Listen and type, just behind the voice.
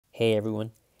Hey everyone,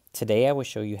 today I will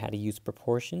show you how to use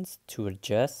proportions to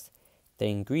adjust the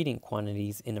ingredient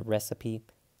quantities in a recipe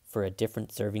for a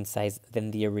different serving size than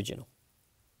the original.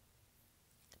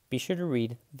 Be sure to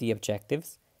read the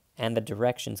objectives and the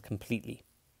directions completely.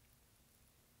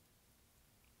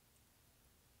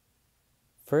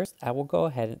 First, I will go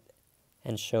ahead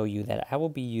and show you that I will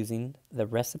be using the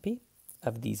recipe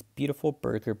of these beautiful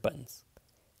burger buns.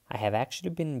 I have actually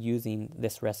been using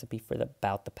this recipe for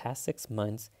about the past 6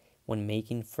 months when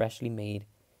making freshly made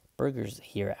burgers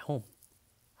here at home.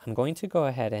 I'm going to go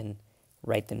ahead and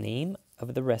write the name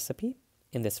of the recipe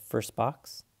in this first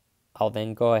box. I'll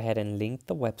then go ahead and link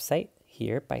the website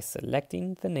here by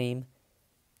selecting the name,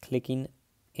 clicking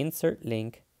Insert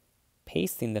Link,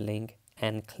 pasting the link,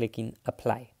 and clicking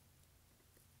Apply.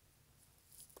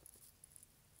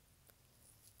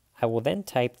 I will then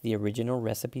type the original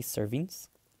recipe servings,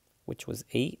 which was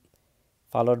 8,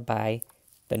 followed by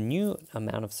the new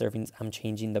amount of servings I'm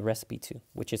changing the recipe to,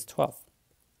 which is 12.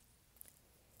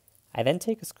 I then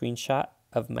take a screenshot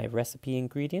of my recipe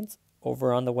ingredients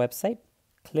over on the website,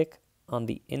 click on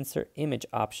the Insert Image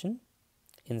option,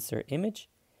 Insert Image,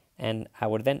 and I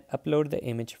would then upload the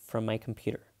image from my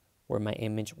computer where my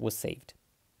image was saved.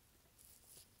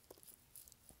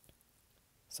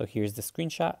 So here's the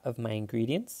screenshot of my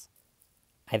ingredients.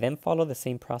 I then follow the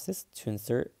same process to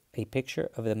insert a picture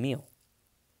of the meal.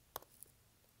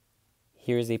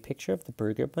 Here is a picture of the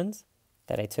burger buns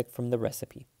that I took from the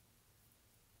recipe.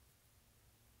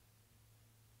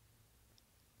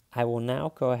 I will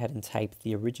now go ahead and type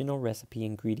the original recipe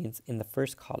ingredients in the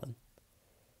first column.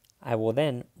 I will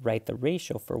then write the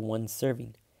ratio for one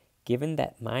serving, given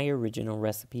that my original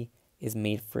recipe is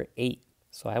made for 8,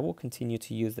 so I will continue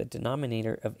to use the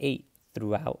denominator of 8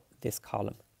 throughout this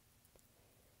column.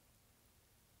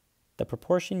 The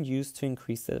proportion used to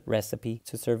increase the recipe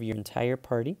to serve your entire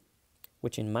party,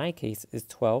 which in my case is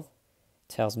 12,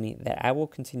 tells me that I will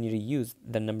continue to use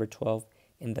the number 12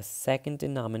 in the second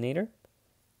denominator,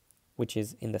 which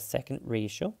is in the second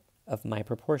ratio of my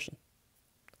proportion.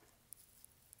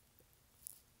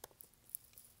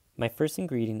 My first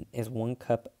ingredient is 1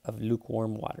 cup of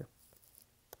lukewarm water.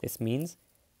 This means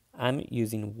I'm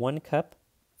using 1 cup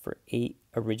for 8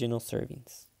 original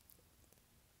servings.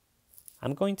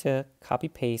 I'm going to copy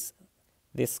paste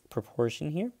this proportion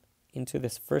here into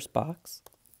this first box,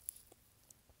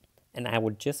 and I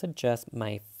will just adjust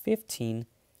my 15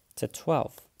 to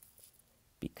 12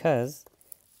 because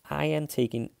I am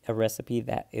taking a recipe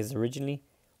that is originally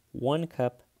 1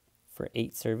 cup for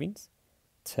 8 servings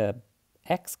to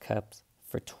X cups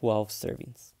for 12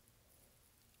 servings.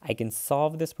 I can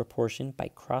solve this proportion by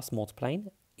cross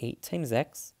multiplying 8 times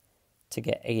X to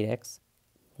get 8X,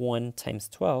 1 times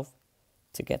 12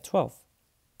 to get 12,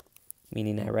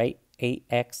 meaning I write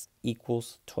 8X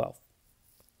equals 12.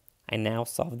 I now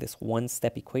solve this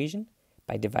one-step equation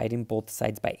by dividing both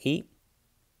sides by 8.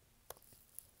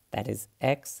 That is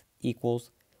X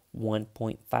equals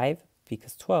 1.5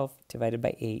 because 12 divided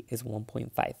by 8 is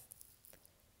 1.5.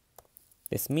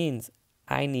 This means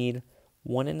I need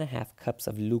 1.5 cups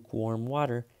of lukewarm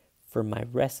water for my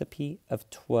recipe of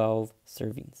 12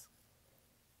 servings.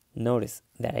 Notice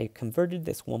that I converted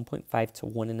this 1.5 to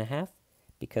 1.5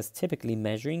 because typically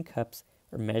measuring cups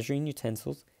or measuring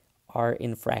utensils are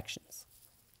in fractions.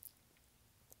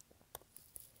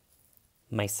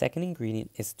 My second ingredient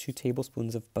is 2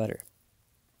 tablespoons of butter.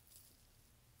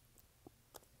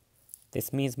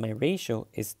 This means my ratio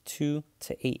is 2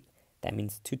 to 8. That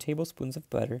means 2 tablespoons of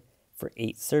butter for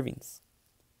 8 servings.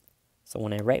 So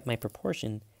when I write my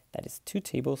proportion, that is 2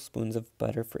 tablespoons of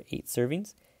butter for 8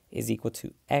 servings is equal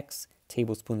to X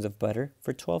tablespoons of butter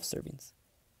for 12 servings.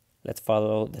 Let's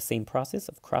follow the same process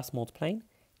of cross multiplying.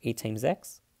 8 times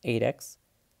X, 8X,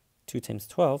 2 times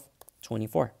 12,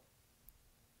 24.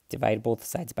 Divide both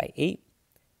sides by 8.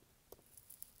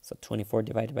 So 24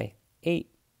 divided by 8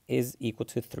 is equal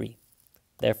to 3.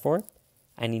 Therefore,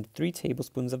 I need 3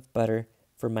 tablespoons of butter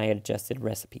for my adjusted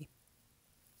recipe.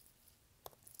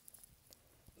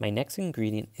 My next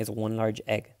ingredient is 1 large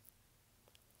egg.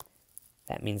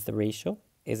 That means the ratio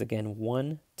is again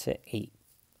 1 to 8.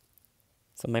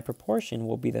 So my proportion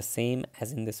will be the same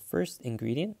as in this first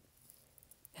ingredient,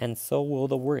 and so will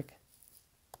the work.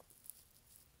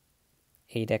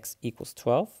 8X equals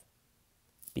 12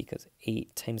 because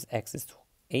 8 times X is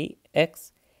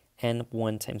 8X and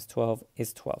 1 times 12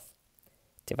 is 12.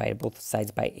 Divide both sides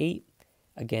by 8.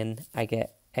 Again, I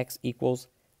get X equals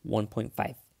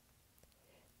 1.5.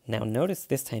 Now notice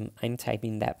this time I'm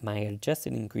typing that my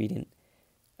adjusted ingredient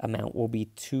amount will be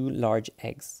 2 large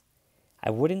eggs. I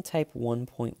wouldn't type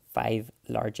 1.5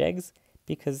 large eggs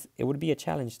because it would be a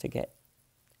challenge to get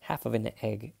half of an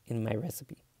egg in my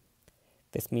recipe.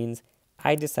 This means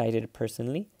I decided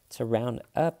personally to round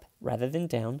up rather than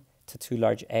down to 2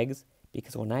 large eggs,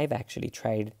 because when I've actually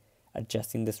tried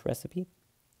adjusting this recipe,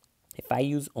 if I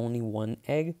use only 1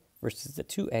 egg versus the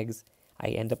 2 eggs, I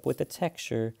end up with a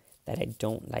texture that I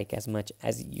don't like as much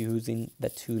as using the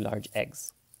 2 large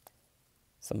eggs.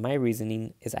 So my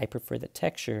reasoning is I prefer the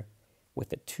texture with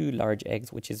the 2 large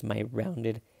eggs, which is my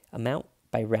rounded amount,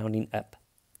 by rounding up.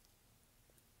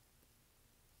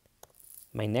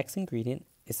 My next ingredient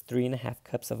is 3.5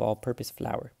 cups of all-purpose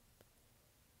flour.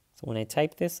 So when I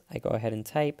type this, I go ahead and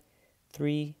type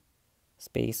 3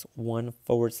 space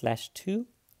 1/2.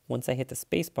 Once I hit the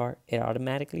space bar, it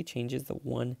automatically changes the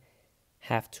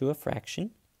 1/2 to a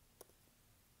fraction.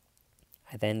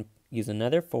 I then use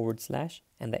another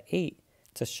 / and the 8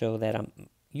 to show that I'm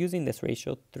using this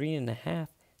ratio 3.5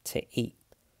 to 8.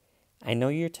 I know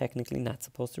you're technically not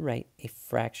supposed to write a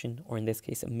fraction, or in this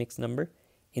case a mixed number,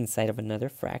 inside of another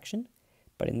fraction,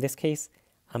 but in this case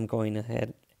I'm going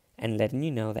ahead and letting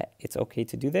you know that it's okay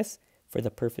to do this for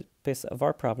the purpose of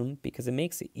our problem, because it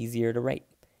makes it easier to write.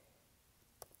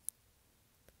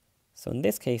 So in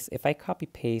this case, if I copy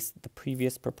paste the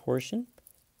previous proportion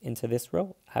into this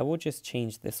row, I will just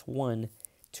change this 1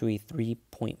 to a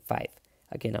 3.5.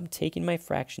 Again, I'm taking my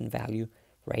fraction value,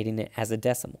 writing it as a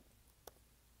decimal.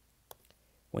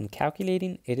 When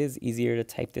calculating, it is easier to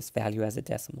type this value as a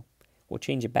decimal. We'll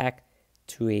change it back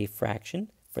to a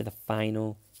fraction for the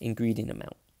final ingredient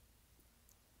amount.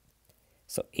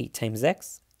 So 8 times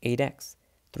x, 8x.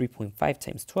 3.5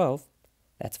 times 12,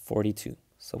 that's 42.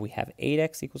 So we have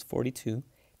 8x equals 42,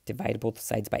 divide both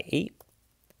sides by 8.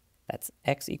 That's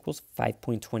x equals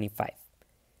 5.25.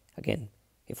 Again,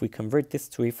 if we convert this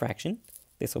to a fraction,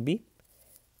 this will be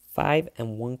 5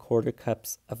 1/4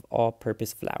 cups of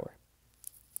all-purpose flour.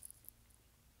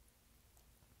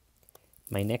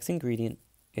 My next ingredient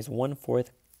is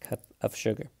 1/4 cup of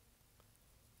sugar.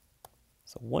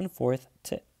 So 1/4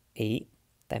 to 8,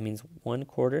 that means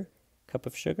 1/4 cup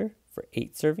of sugar for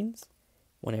 8 servings.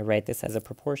 When I write this as a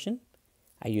proportion,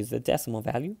 I use the decimal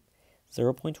value.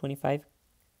 0.25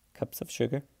 cups of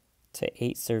sugar to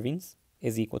 8 servings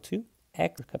is equal to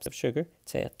x cups of sugar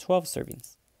to 12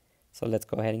 servings. So let's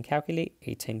go ahead and calculate.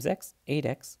 8 times x,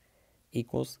 8x,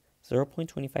 equals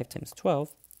 0.25 times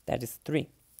 12, that is 3.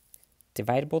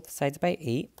 Divide both sides by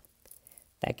 8,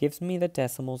 that gives me the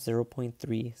decimal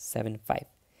 0.375,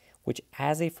 which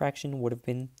as a fraction would have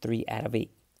been 3 out of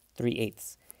 8,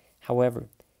 3/8. However,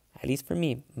 at least for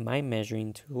me, my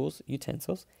measuring tools,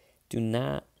 utensils, do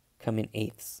not come in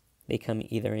eighths. They come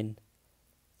either in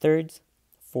thirds,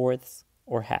 fourths,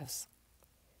 or halves.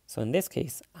 So in this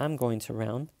case, I'm going to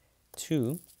round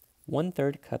to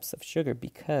 1/3 cups of sugar,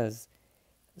 because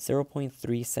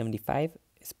 0.375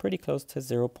 is pretty close to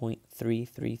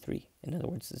 0.333. In other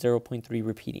words, 0.3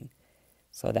 repeating.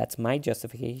 So that's my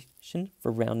justification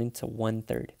for rounding to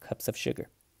 1/3 cups of sugar.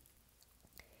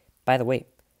 By the way,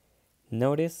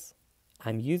 notice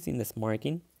I'm using this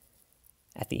marking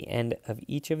at the end of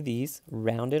each of these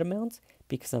rounded amounts,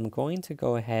 because I'm going to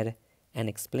go ahead and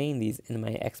explain these in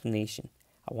my explanation.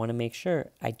 I want to make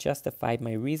sure I justified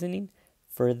my reasoning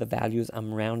for the values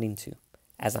I'm rounding to,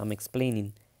 as I'm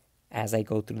explaining as I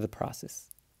go through the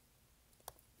process.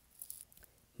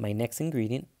 My next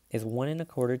ingredient is 1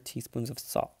 1/4 teaspoons of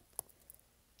salt.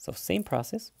 So same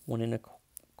process, 1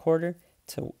 1/4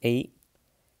 to 8.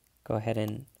 Go ahead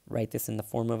and write this in the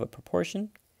form of a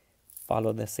proportion.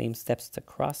 Follow the same steps to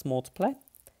cross multiply.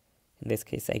 In this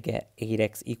case, I get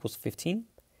 8x equals 15.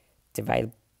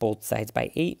 Divide both sides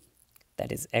by 8.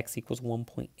 That is x equals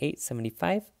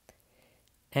 1.875.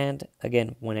 And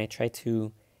again, when I try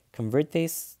to convert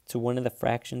this to one of the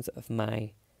fractions of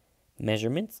my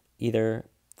measurements, either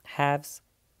halves,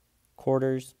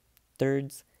 quarters,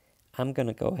 thirds, I'm going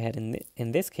to go ahead and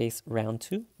in this case round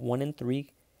to 1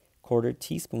 3/4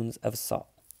 teaspoons of salt.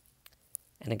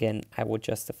 And again, I will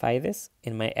justify this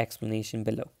in my explanation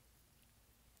below.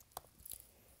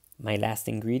 My last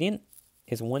ingredient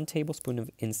is 1 tablespoon of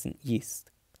instant yeast.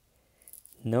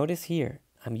 Notice here,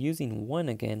 I'm using 1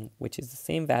 again, which is the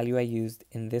same value I used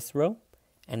in this row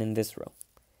and in this row.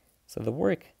 So the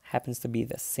work happens to be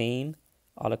the same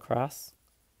all across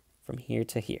from here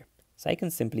to here. So I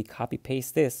can simply copy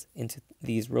paste this into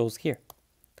these rows here.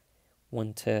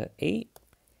 1 to 8,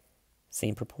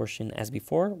 same proportion as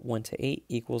before. 1 to 8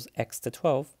 equals x to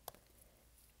 12.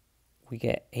 We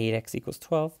get 8x equals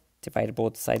 12. Divide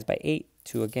both sides by 8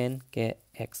 to again get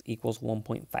x equals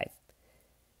 1.5.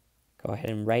 Go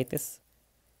ahead and write this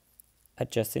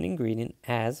adjusted ingredient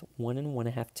as 1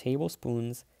 1/2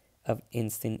 tablespoons of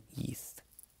instant yeast.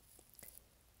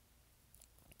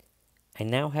 I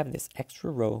now have this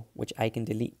extra row which I can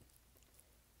delete.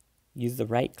 Use the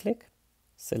right click,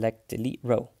 select delete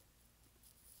row.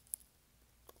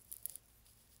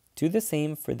 Do the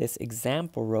same for this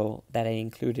example row that I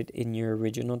included in your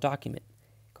original document.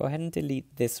 Go ahead and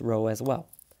delete this row as well.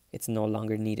 It's no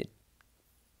longer needed.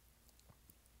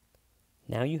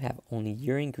 Now you have only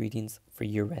your ingredients for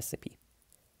your recipe.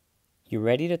 You're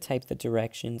ready to type the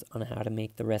directions on how to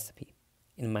make the recipe.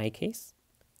 In my case,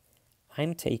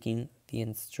 I'm taking the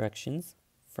instructions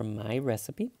from my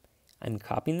recipe, I'm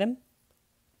copying them,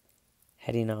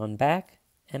 heading on back,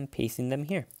 and pasting them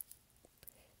here.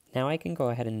 Now I can go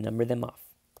ahead and number them off.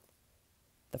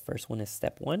 The first one is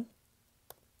step 1,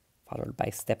 followed by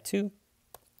step 2,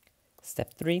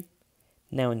 step 3.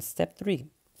 Now in step 3,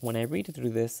 when I read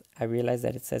through this, I realize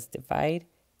that it says divide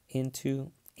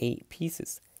into 8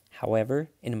 pieces. However,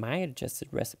 in my adjusted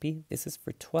recipe, this is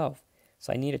for 12,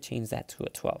 so I need to change that to a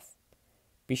 12.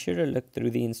 Be sure to look through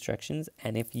the instructions,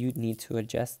 and if you need to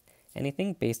adjust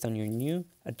anything based on your new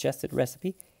adjusted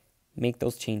recipe, make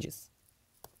those changes.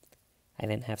 I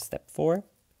then have step 4,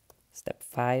 step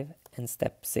 5, and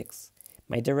step 6.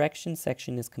 My direction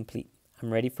section is complete.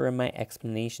 I'm ready for my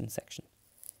explanation section.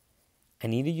 I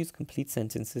need to use complete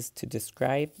sentences to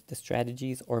describe the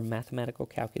strategies or mathematical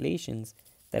calculations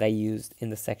that I used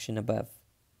in the section above.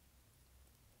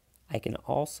 I can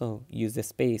also use the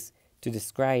space to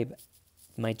describe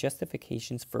my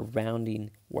justifications for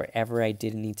rounding wherever I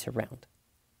did need to round.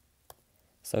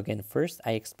 So again, first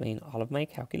I explain all of my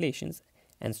calculations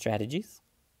and strategies.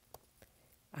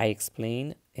 I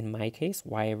explain, in my case,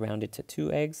 why I rounded to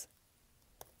 2 eggs.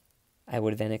 I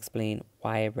would then explain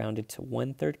why I rounded to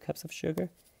 1/3 cups of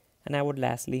sugar, and I would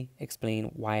lastly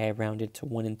explain why I rounded to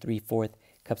 1 3/4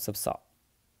 cups of salt.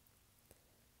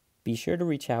 Be sure to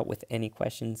reach out with any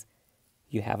questions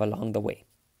you have along the way.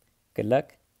 Good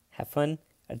luck, have fun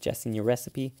adjusting your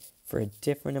recipe for a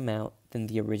different amount than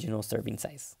the original serving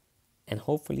size. And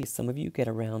hopefully some of you get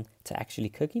around to actually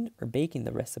cooking or baking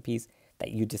the recipes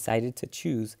that you decided to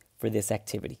choose for this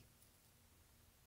activity.